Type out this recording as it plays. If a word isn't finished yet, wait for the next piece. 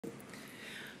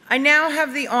I now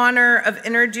have the honor of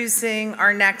introducing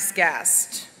our next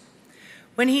guest.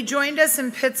 When he joined us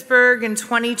in Pittsburgh in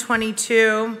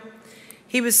 2022,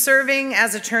 he was serving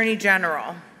as Attorney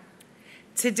General.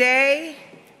 Today,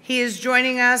 he is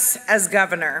joining us as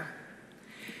governor.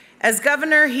 As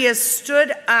governor, he has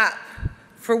stood up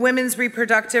for women's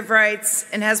reproductive rights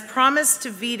and has promised to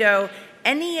veto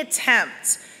any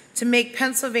attempt to make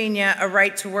Pennsylvania a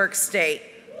right-to-work state.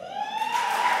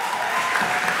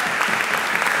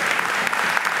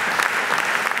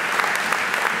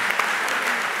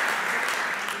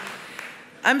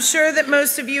 I'm sure that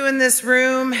most of you in this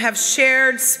room have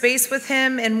shared space with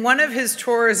him in one of his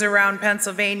tours around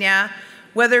Pennsylvania,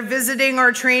 whether visiting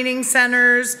our training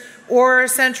centers or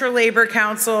central labor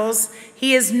councils.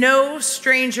 He is no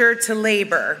stranger to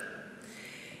labor.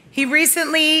 He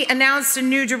recently announced a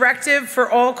new directive for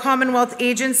all Commonwealth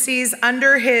agencies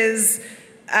under his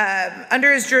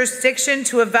jurisdiction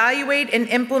to evaluate and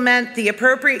implement the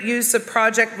appropriate use of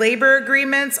project labor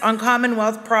agreements on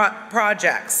Commonwealth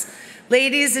projects.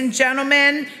 Ladies and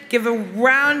gentlemen, give a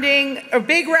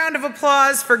big round of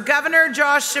applause for Governor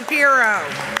Josh Shapiro.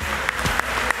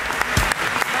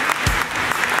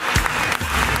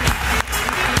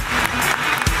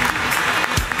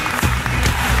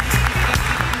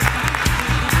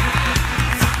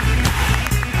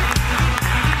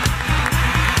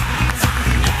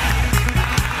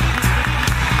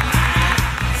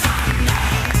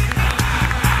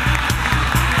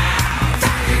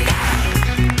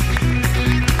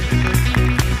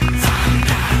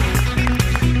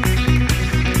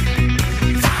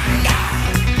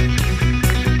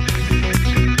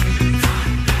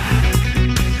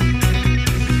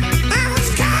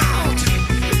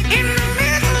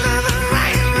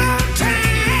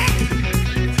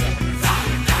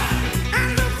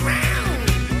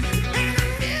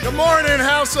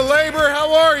 House of Labor,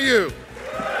 how are you?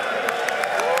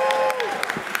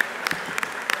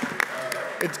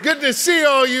 It's good to see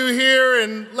all you here,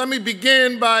 and let me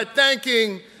begin by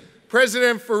thanking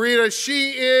President Farida.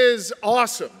 She is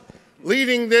awesome,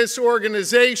 leading this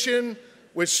organization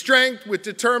with strength, with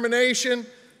determination.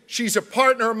 She's a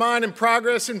partner of mine in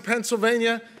progress in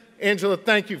Pennsylvania. Angela,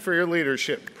 thank you for your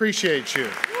leadership. Appreciate you.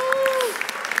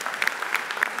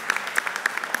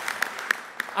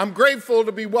 I'm grateful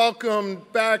to be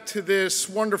welcomed back to this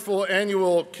wonderful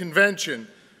annual convention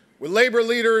with labor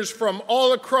leaders from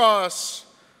all across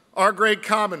our great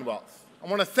Commonwealth. I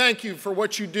want to thank you for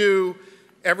what you do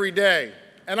every day.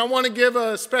 And I want to give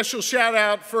a special shout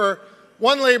out for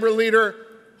one labor leader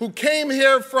who came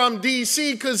here from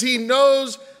DC because he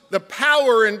knows the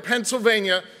power in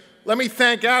Pennsylvania. Let me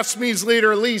thank AFSCME's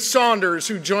leader, Lee Saunders,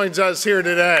 who joins us here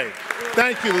today.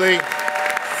 Thank you, Lee.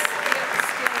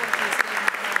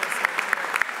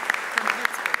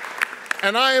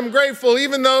 And I am grateful,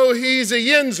 even though he's a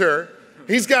Yinzer,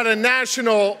 he's got a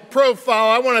national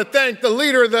profile. I want to thank the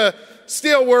leader of the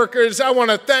steelworkers. I want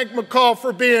to thank McCall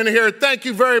for being here. Thank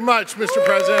you very much, Mr.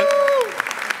 President.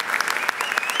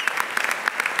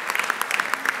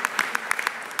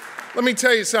 Let me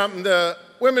tell you something. The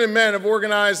women and men of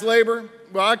organized labor,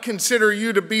 well, I consider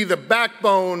you to be the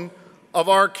backbone of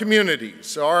our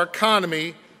communities, our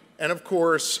economy, and of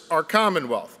course, our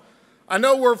Commonwealth. I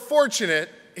know we're fortunate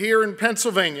here in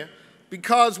Pennsylvania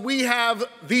because we have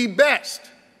the best,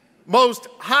 most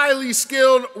highly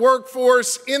skilled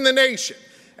workforce in the nation.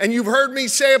 And you've heard me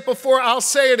say it before, I'll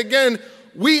say it again.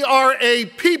 We are a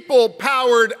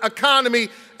people-powered economy,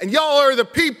 and y'all are the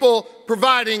people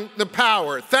providing the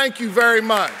power. Thank you very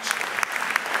much.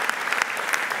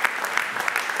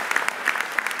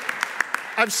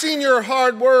 I've seen your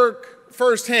hard work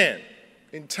firsthand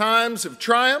in times of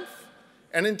triumph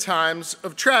and in times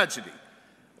of tragedy.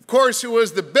 Of course, it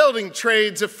was the building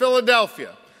trades of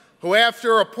Philadelphia who,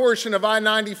 after a portion of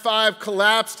I-95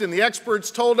 collapsed and the experts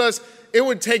told us it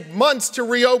would take months to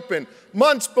reopen,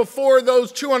 months before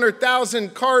those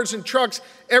 200,000 cars and trucks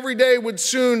every day would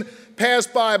soon pass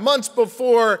by, months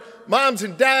before moms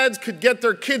and dads could get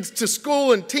their kids to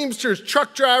school and Teamsters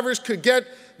truck drivers could get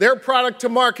their product to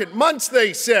market. Months,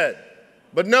 they said.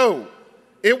 But no,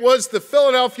 it was the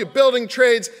Philadelphia building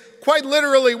trades quite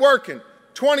literally working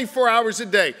 24 hours a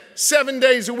day, 7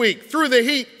 days a week, through the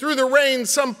heat, through the rain.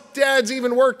 Some dads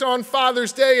even worked on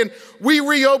Father's Day, and we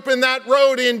reopened that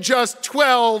road in just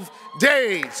 12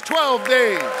 days. 12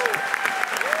 days.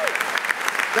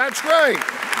 That's right.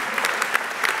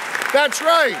 That's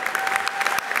right.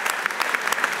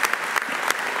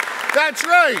 That's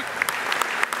right.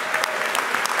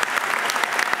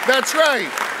 That's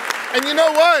right. And you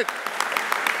know what?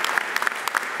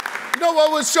 You know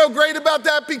what was so great about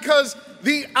that? Because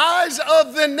the eyes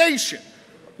of the nation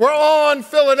were on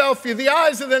Philadelphia. The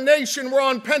eyes of the nation were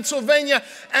on Pennsylvania.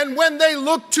 And when they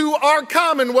looked to our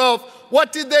Commonwealth,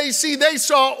 what did they see? They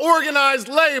saw organized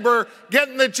labor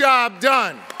getting the job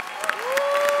done.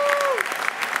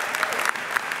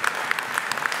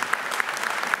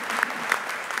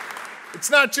 It's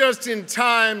not just in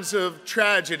times of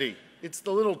tragedy. It's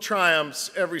the little triumphs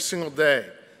every single day.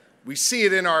 We see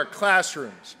it in our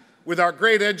classrooms with our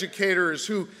great educators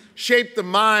who shape the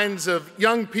minds of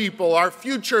young people, our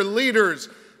future leaders,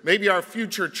 maybe our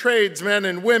future tradesmen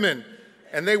and women.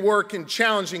 And they work in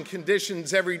challenging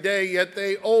conditions every day, yet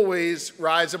they always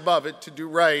rise above it to do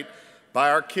right by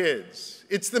our kids.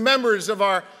 It's the members of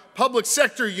our public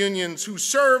sector unions who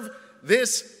serve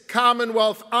this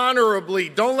Commonwealth honorably.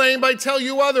 Don't let anybody tell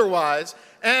you otherwise.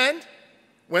 And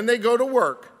when they go to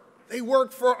work, they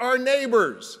work for our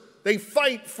neighbors. They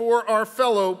fight for our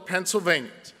fellow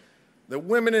Pennsylvanians. The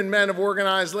women and men of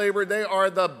organized labor, they are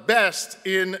the best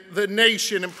in the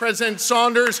nation. And President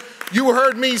Saunders, you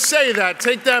heard me say that.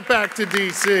 Take that back to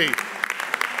D.C.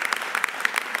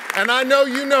 And I know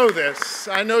you know this.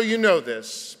 I know you know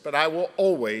this, but I will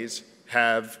always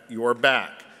have your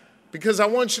back. Because I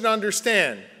want you to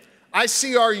understand, I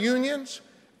see our unions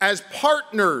as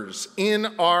partners in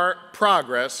our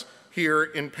progress here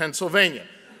in Pennsylvania.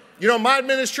 You know, my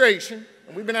administration,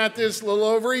 and we've been at this a little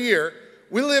over a year,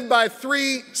 we live by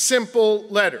 3 simple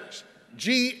letters,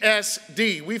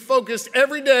 GSD. We focused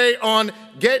every day on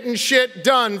getting shit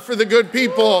done for the good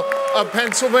people of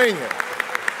Pennsylvania.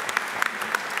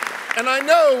 And I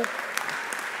know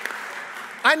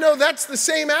that's the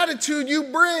same attitude you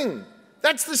bring.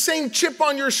 That's the same chip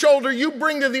on your shoulder you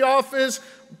bring to the office,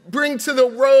 bring to the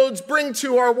roads, bring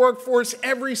to our workforce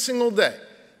every single day.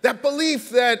 That belief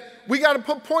that we got to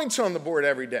put points on the board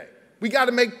every day. We got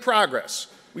to make progress.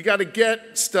 We got to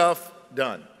get stuff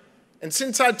done. And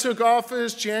since I took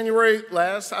office January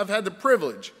last, I've had the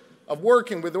privilege of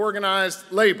working with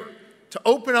organized labor to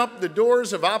open up the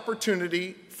doors of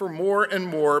opportunity for more and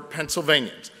more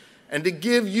Pennsylvanians and to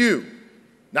give you,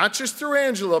 not just through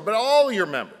Angela, but all your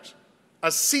members,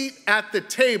 a seat at the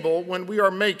table when we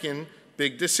are making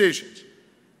big decisions.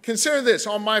 Consider this,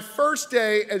 on my first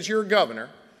day as your governor,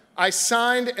 I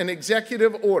signed an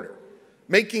executive order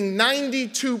making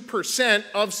 92%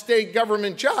 of state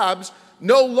government jobs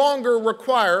no longer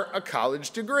require a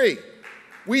college degree.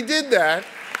 We did that.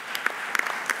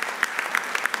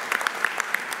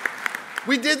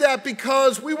 We did that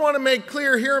because we want to make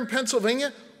clear here in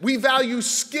Pennsylvania, we value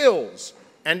skills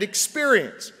and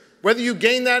experience. Whether you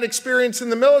gain that experience in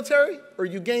the military or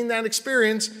you gain that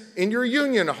experience in your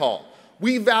union hall.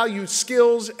 We value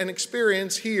skills and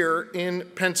experience here in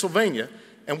Pennsylvania,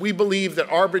 and we believe that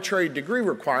arbitrary degree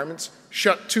requirements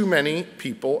shut too many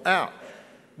people out.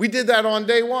 We did that on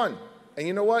day one, and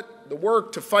you know what? The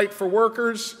work to fight for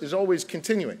workers is always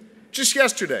continuing. Just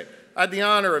yesterday, I had the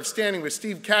honor of standing with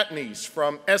Steve Catanese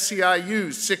from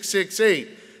SEIU 668,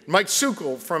 Mike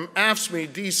Sukol from AFSCME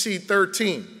DC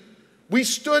 13. We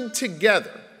stood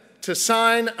together to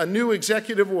sign a new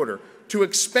executive order to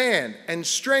expand and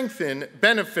strengthen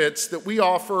benefits that we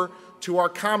offer to our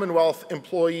Commonwealth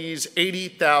employees,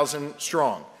 80,000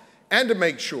 strong, and to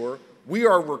make sure we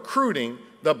are recruiting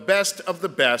the best of the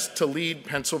best to lead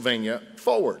Pennsylvania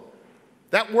forward.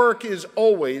 That work is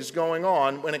always going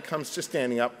on when it comes to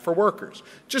standing up for workers.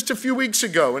 Just a few weeks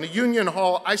ago in a union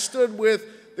hall, I stood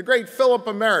with the great Philip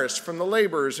Amaris from the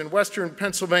laborers in Western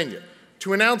Pennsylvania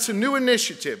to announce a new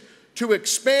initiative to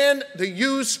expand the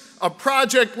use of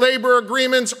project labor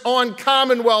agreements on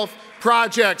Commonwealth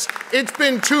projects. It's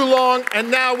been too long, and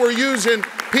now we're using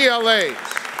PLAs.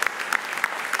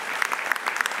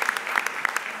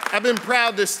 I've been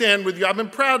proud to stand with you. I've been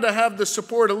proud to have the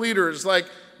support of leaders like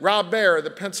Rob Baer,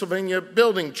 the Pennsylvania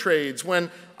Building Trades, when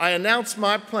I announced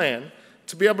my plan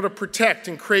to be able to protect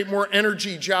and create more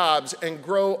energy jobs and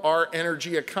grow our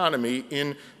energy economy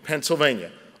in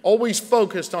Pennsylvania. Always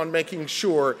focused on making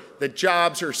sure that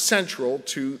jobs are central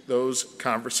to those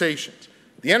conversations.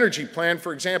 The energy plan,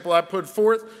 for example, I put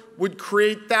forth would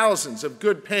create thousands of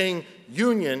good-paying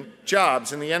union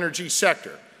jobs in the energy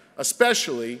sector.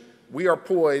 Especially, we are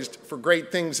poised for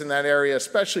great things in that area,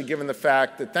 especially given the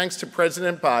fact that thanks to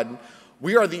President Biden,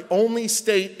 we are the only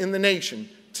state in the nation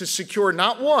to secure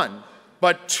not one,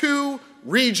 but 2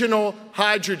 regional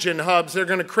hydrogen hubs that are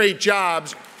going to create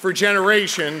jobs for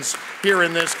generations here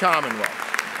in this Commonwealth.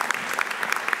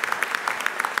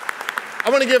 I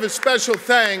want to give a special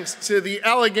thanks to the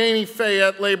Allegheny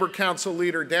Fayette Labor Council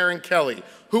leader, Darren Kelly,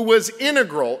 who was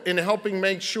integral in helping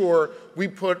make sure we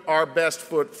put our best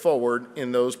foot forward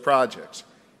in those projects.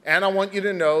 And I want you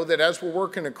to know that as we're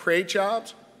working to create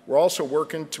jobs, we're also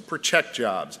working to protect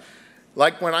jobs.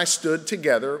 like when I stood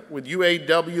together with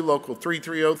UAW Local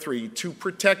 3303 to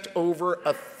protect over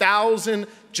 1,000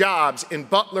 jobs in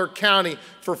Butler County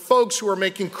for folks who are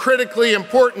making critically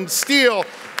important steel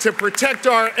to protect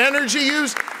our energy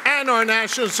use and our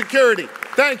national security.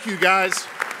 Thank you, guys.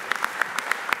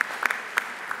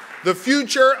 The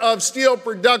future of steel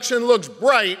production looks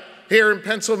bright here in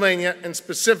Pennsylvania and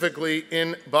specifically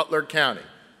in Butler County.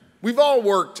 We've all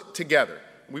worked together.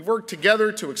 We've worked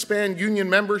together to expand union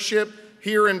membership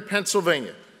here in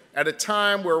Pennsylvania at a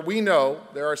time where we know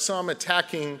there are some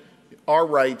attacking our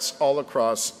rights all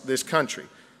across this country.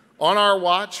 On our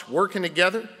watch, working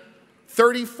together,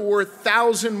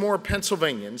 34,000 more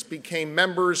Pennsylvanians became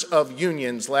members of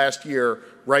unions last year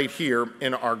right here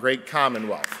in our great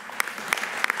Commonwealth.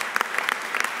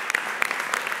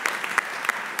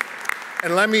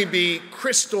 And let me be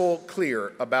crystal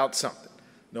clear about something.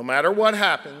 No matter what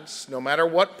happens, no matter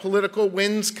what political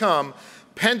winds come,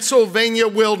 Pennsylvania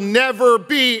will never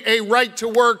be a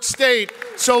right-to-work state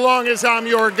so long as I'm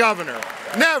your governor.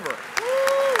 Never.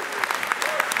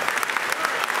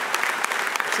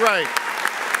 That's right.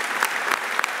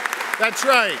 That's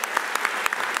right.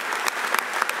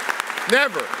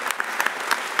 Never.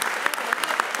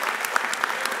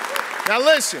 Now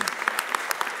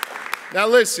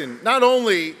listen, not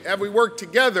only have we worked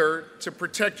together to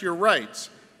protect your rights,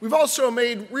 we've also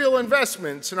made real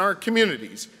investments in our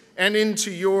communities and into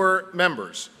your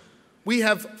members. We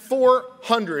have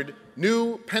 400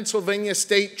 new Pennsylvania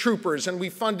state troopers, and we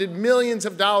funded millions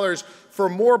of dollars for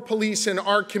more police in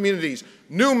our communities,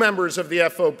 new members of the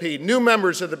FOP, new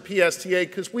members of the PSTA,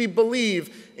 because we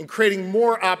believe in creating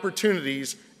more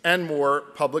opportunities and more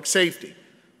public safety.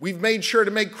 We've made sure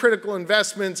to make critical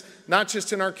investments, not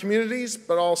just in our communities,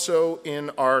 but also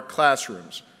in our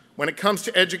classrooms. When it comes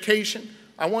to education,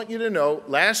 I want you to know,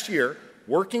 last year,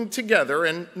 working together,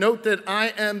 and note that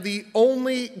I am the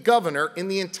only governor in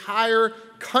the entire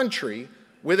country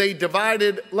with a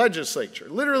divided legislature,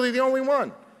 literally the only one.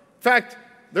 In fact,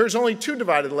 there's only 2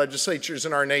 divided legislatures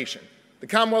in our nation, the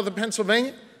Commonwealth of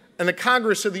Pennsylvania and the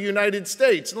Congress of the United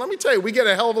States. And let me tell you, we get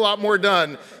a hell of a lot more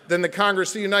done than the Congress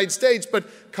of the United States, but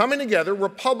coming together,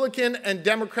 Republican and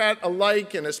Democrat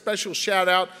alike, and a special shout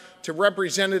out to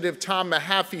Representative Tom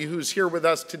Mahaffey, who's here with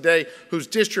us today, whose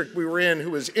district we were in, who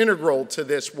was integral to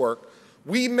this work.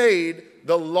 We made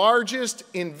the largest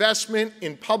investment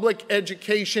in public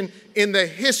education in the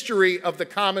history of the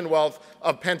Commonwealth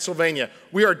of Pennsylvania.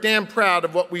 We are damn proud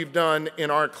of what we've done in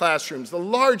our classrooms, the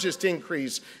largest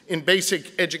increase in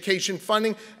basic education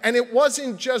funding, and it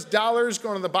wasn't just dollars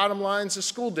going to the bottom lines of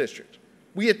school districts.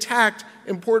 We attacked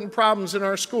important problems in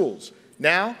our schools.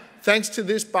 Now, thanks to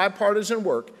this bipartisan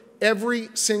work, every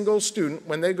single student,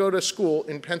 when they go to school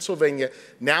in Pennsylvania,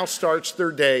 now starts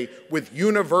their day with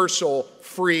universal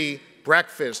free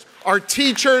breakfast. Our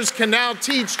teachers can now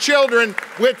teach children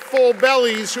with full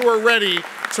bellies who are ready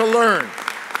to learn.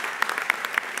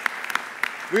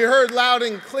 We heard loud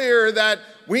and clear that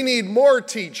we need more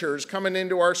teachers coming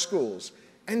into our schools.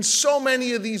 And so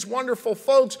many of these wonderful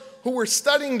folks who were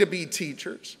studying to be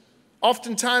teachers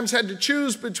oftentimes had to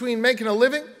choose between making a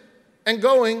living and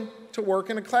going to work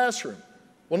in a classroom.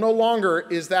 Well, no longer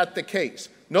is that the case.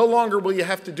 No longer will you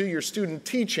have to do your student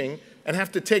teaching and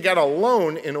have to take out a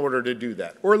loan in order to do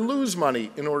that, or lose money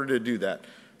in order to do that.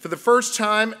 For the first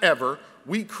time ever,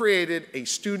 we created a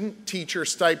student teacher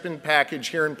stipend package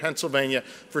here in Pennsylvania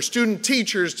for student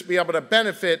teachers to be able to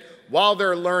benefit while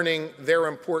they're learning their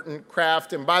important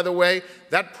craft. And by the way,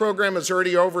 that program is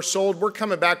already oversold. We're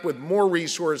coming back with more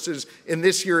resources in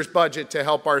this year's budget to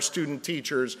help our student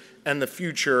teachers and the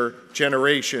future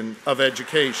generation of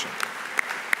education.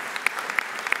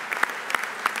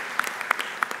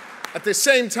 At the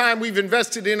same time, we've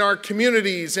invested in our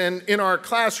communities and in our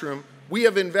classroom. We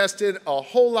have invested a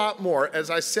whole lot more, as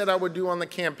I said I would do on the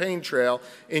campaign trail,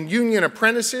 in union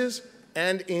apprentices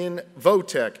and in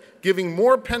VOTEC, giving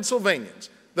more Pennsylvanians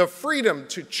the freedom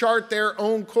to chart their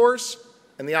own course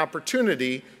and the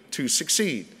opportunity to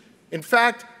succeed. In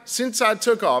fact, since I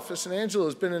took office, and Angela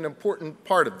has been an important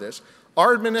part of this,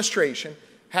 our administration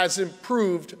has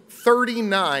improved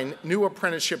 39 new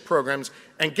apprenticeship programs,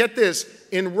 and get this,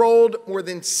 enrolled more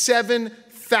than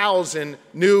 7,000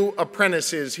 new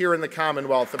apprentices here in the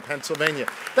Commonwealth of Pennsylvania.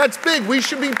 That's big. We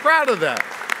should be proud of that.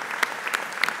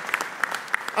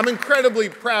 I'm incredibly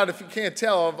proud, if you can't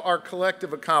tell, of our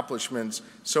collective accomplishments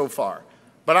so far.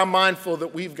 But I'm mindful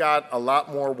that we've got a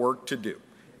lot more work to do.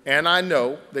 And I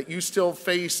know that you still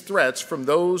face threats from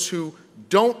those who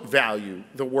don't value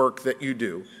the work that you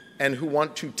do and who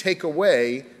want to take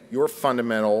away your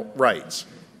fundamental rights.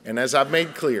 And as I've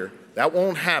made clear, that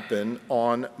won't happen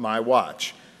on my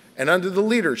watch. And under the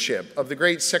leadership of the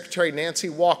great Secretary Nancy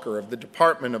Walker of the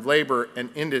Department of Labor and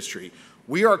Industry,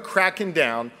 we are cracking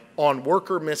down on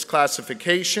worker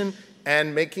misclassification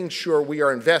and making sure we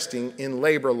are investing in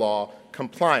labor law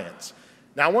compliance.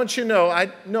 Now, I want you to know, I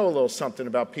know a little something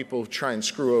about people who try and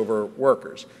screw over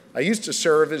workers. I used to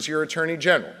serve as your Attorney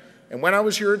General. And when I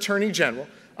was your Attorney General,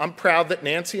 I'm proud that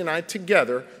Nancy and I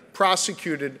together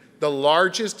prosecuted the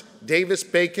largest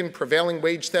Davis-Bacon prevailing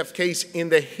wage theft case in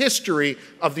the history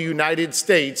of the United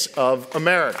States of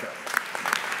America.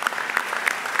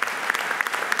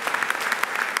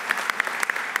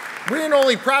 We didn't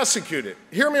only prosecute it.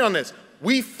 Hear me on this.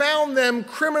 We found them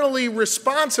criminally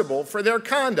responsible for their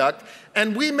conduct,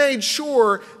 and we made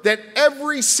sure that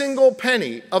every single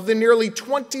penny of the nearly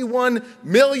 $21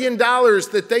 million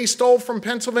that they stole from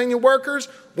Pennsylvania workers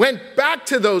went back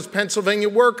to those Pennsylvania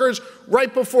workers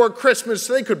right before Christmas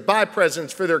so they could buy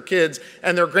presents for their kids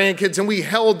and their grandkids, and we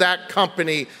held that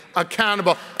company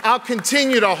accountable. I'll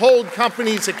continue to hold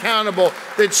companies accountable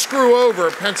that screw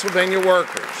over Pennsylvania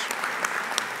workers.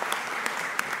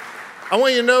 I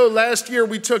want you to know last year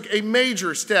we took a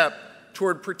major step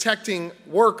toward protecting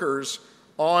workers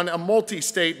on a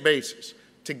multi-state basis.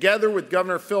 Together with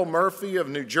Governor Phil Murphy of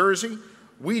New Jersey,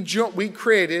 we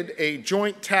created a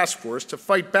joint task force to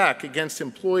fight back against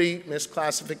employee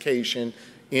misclassification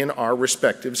in our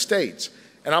respective states.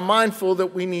 And I'm mindful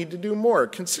that we need to do more.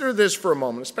 Consider this for a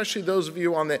moment, especially those of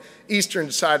you on the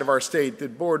eastern side of our state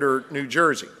that border New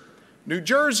Jersey. New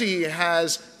Jersey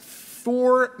has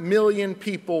 4 million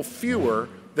people fewer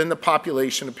than the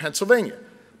population of Pennsylvania.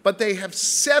 But they have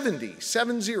 70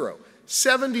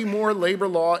 more labor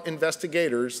law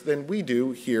investigators than we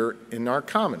do here in our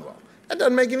Commonwealth. That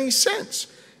doesn't make any sense.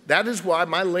 That is why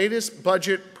my latest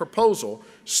budget proposal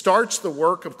starts the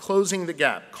work of closing the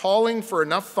gap, calling for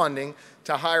enough funding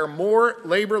to hire more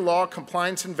labor law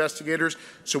compliance investigators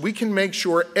so we can make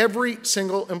sure every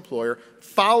single employer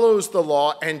follows the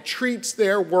law and treats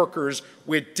their workers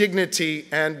with dignity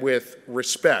and with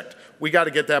respect. We got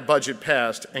to get that budget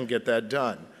passed and get that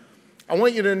done. I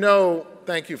want you to know,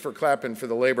 thank you for clapping for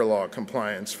the labor law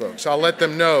compliance, folks. I'll let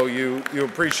them know you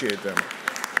appreciate them.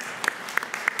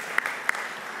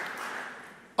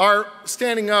 Our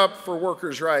standing up for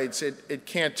workers' rights, it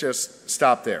can't just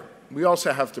stop there. We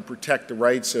also have to protect the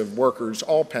rights of workers,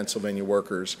 all Pennsylvania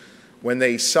workers, when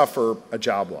they suffer a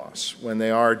job loss, when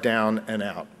they are down and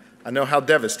out. I know how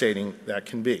devastating that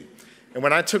can be. And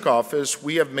when I took office,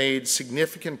 we have made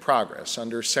significant progress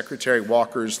under Secretary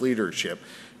Walker's leadership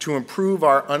to improve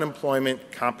our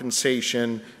unemployment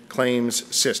compensation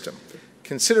claims system.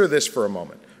 Consider this for a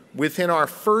moment. Within our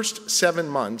first 7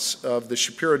 months of the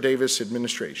Shapiro-Davis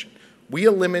administration, we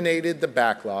eliminated the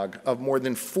backlog of more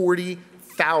than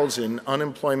 40,000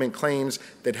 unemployment claims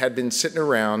that had been sitting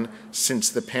around since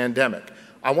the pandemic.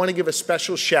 I want to give a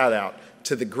special shout out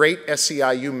to the great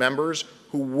SEIU members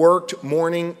who worked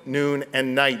morning, noon,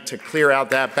 and night to clear out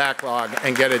that backlog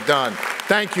and get it done.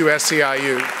 Thank you,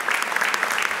 SEIU.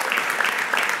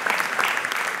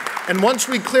 And once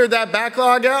we cleared that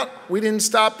backlog out, we didn't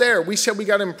stop there. We said we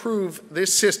got to improve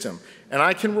this system. And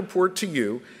I can report to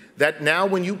you that now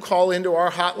when you call into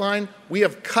our hotline, we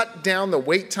have cut down the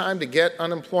wait time to get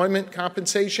unemployment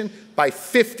compensation by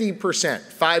 50%,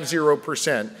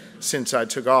 50%, since I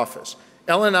took office.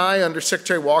 L&I, under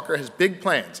Secretary Walker, has big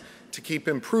plans to keep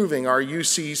improving our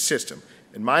UC system.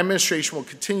 And my administration will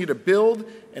continue to build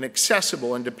an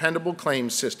accessible and dependable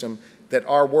claims system that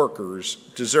our workers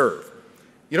deserve.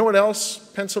 You know what else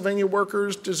Pennsylvania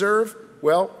workers deserve?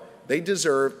 Well, they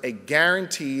deserve a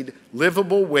guaranteed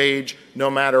livable wage no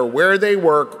matter where they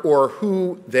work or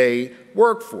who they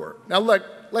work for. Now,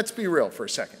 let's be real for a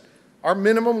second. Our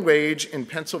minimum wage in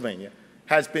Pennsylvania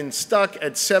has been stuck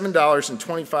at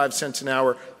 $7.25 an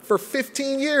hour for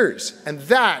 15 years, and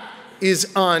that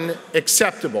is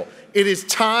unacceptable. It is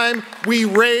time we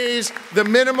raise the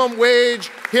minimum wage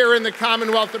here in the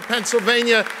Commonwealth of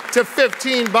Pennsylvania to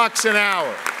 $15 an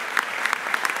hour.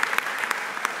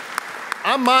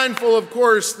 I'm mindful, of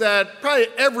course, that probably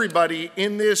everybody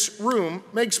in this room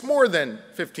makes more than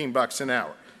 $15 an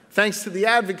hour, thanks to the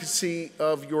advocacy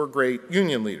of your great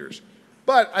union leaders.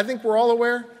 But I think we're all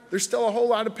aware there's still a whole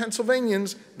lot of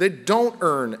Pennsylvanians that don't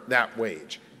earn that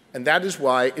wage. And that is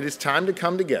why it is time to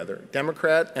come together,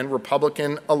 Democrat and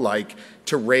Republican alike,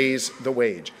 to raise the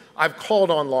wage. I've called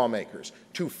on lawmakers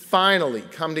to finally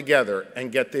come together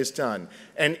and get this done.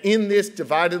 And in this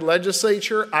divided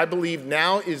legislature, I believe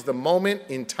now is the moment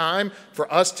in time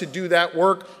for us to do that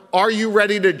work. Are you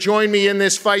ready to join me in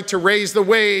this fight to raise the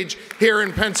wage here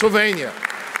in Pennsylvania?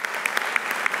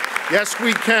 Yes,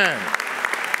 we can.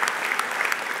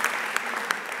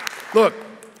 Look,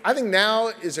 I think now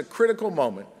is a critical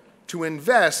moment to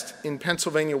invest in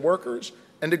Pennsylvania workers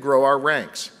and to grow our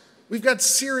ranks. We've got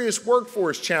serious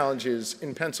workforce challenges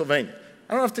in Pennsylvania.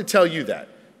 I don't have to tell you that.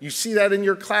 You see that in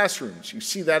your classrooms, you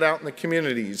see that out in the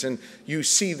communities, and you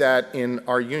see that in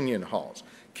our union halls.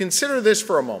 Consider this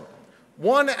for a moment.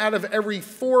 1 out of every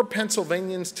 4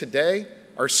 Pennsylvanians today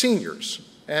are seniors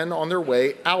and on their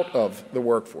way out of the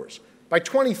workforce. By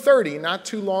 2030, not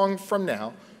too long from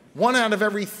now, 1 out of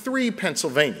every 3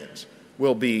 Pennsylvanians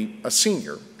will be a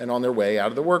senior and on their way out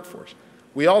of the workforce.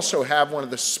 We also have one of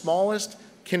the smallest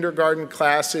kindergarten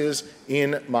classes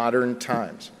in modern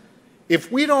times.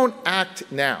 If we don't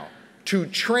act now to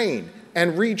train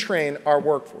and retrain our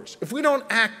workforce, if we don't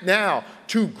act now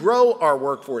to grow our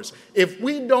workforce, if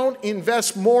we don't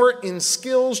invest more in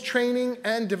skills training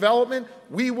and development,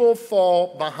 we will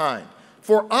fall behind.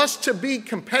 For us to be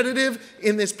competitive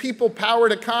in this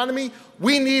people-powered economy,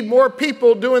 we need more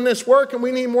people doing this work, and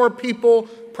we need more people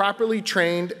properly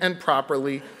trained and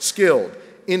properly skilled.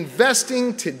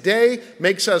 Investing today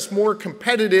makes us more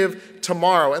competitive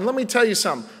tomorrow. And let me tell you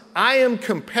something. I am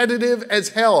competitive as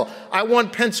hell. I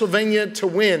want Pennsylvania to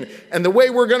win. And the way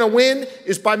we're going to win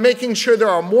is by making sure there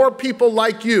are more people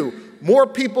like you, more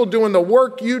people doing the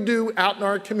work you do out in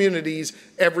our communities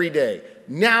every day.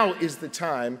 Now is the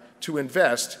time to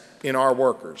invest in our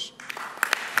workers.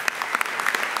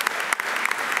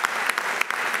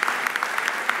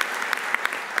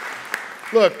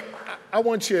 Look, I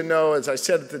want you to know, as I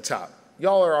said at the top,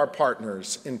 y'all are our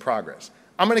partners in progress.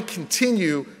 I'm going to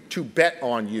continue to bet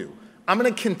on you. I'm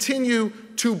going to continue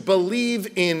to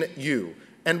believe in you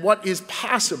and what is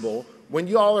possible when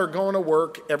y'all are going to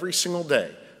work every single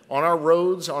day on our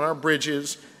roads, on our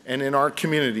bridges, and in our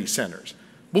community centers.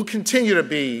 We'll continue to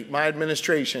be, my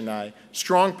administration and I,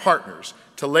 strong partners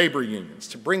to labor unions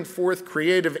to bring forth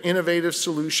creative, innovative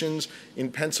solutions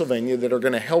in Pennsylvania that are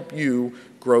going to help you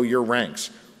grow your ranks.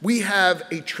 We have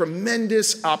a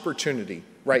tremendous opportunity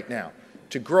right now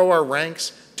to grow our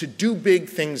ranks, to do big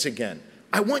things again.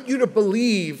 I want you to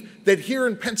believe that here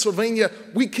in Pennsylvania,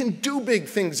 we can do big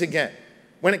things again.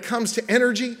 When it comes to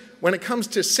energy, when it comes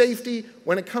to safety,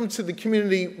 when it comes to the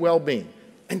community well-being.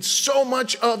 And so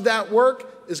much of that work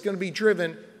is going to be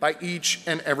driven by each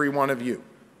and every one of you.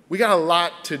 We got a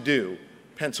lot to do,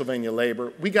 Pennsylvania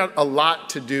labor. We got a lot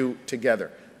to do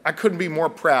together. I couldn't be more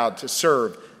proud to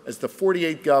serve as the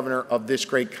 48th governor of this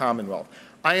great Commonwealth.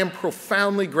 I am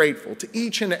profoundly grateful to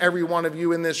each and every one of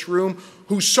you in this room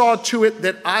who saw to it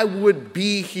that I would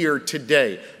be here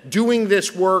today, doing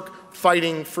this work,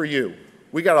 fighting for you.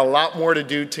 We got a lot more to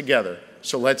do together,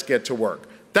 so let's get to work.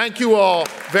 Thank you all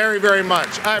very, very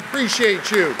much. I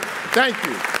appreciate you. Thank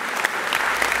you.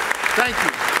 Thank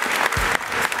you.